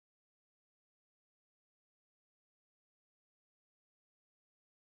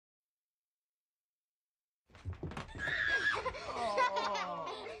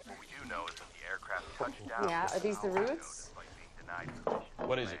Yeah, are these the roots?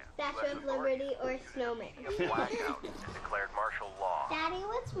 What is it? Statue of Liberty or snowman. Blackout. Declared martial law. Daddy,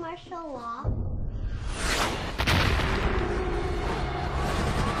 what's martial law?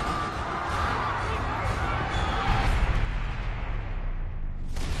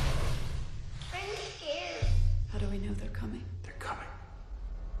 I'm scared. How do we know they're coming? They're coming.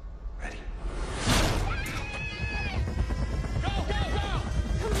 Ready?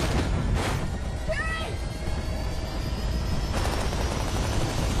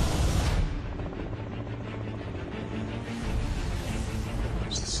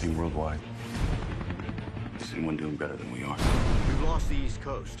 It's the same worldwide. Is anyone doing better than we are? We've lost the East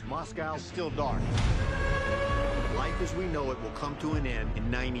Coast. Moscow's still dark. Life as we know it will come to an end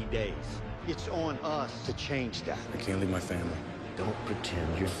in 90 days. It's on us to change that. I can't leave my family. Don't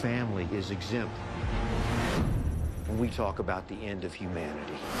pretend your family is exempt when we talk about the end of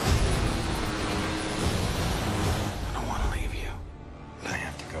humanity. I don't want to leave you, but I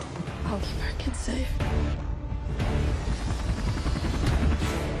have to go. I'll keep our kids safe.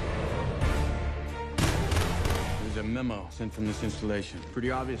 There's a memo sent from this installation.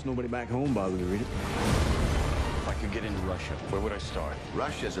 Pretty obvious nobody back home bothered to read it. If I could get into Russia, where would I start?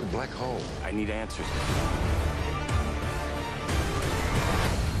 Russia's a black hole. I need answers.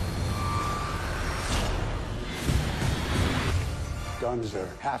 Guns are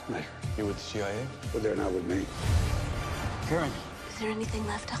half measure, You with the CIA? but they're not with me. Karen. Is there anything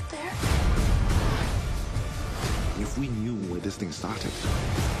left out there? If we knew where this thing started,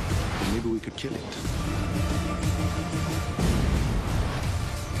 then maybe we could kill it.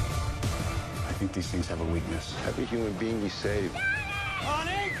 I think these things have a weakness. Every human being we save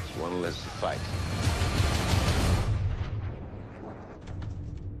is one less to fight.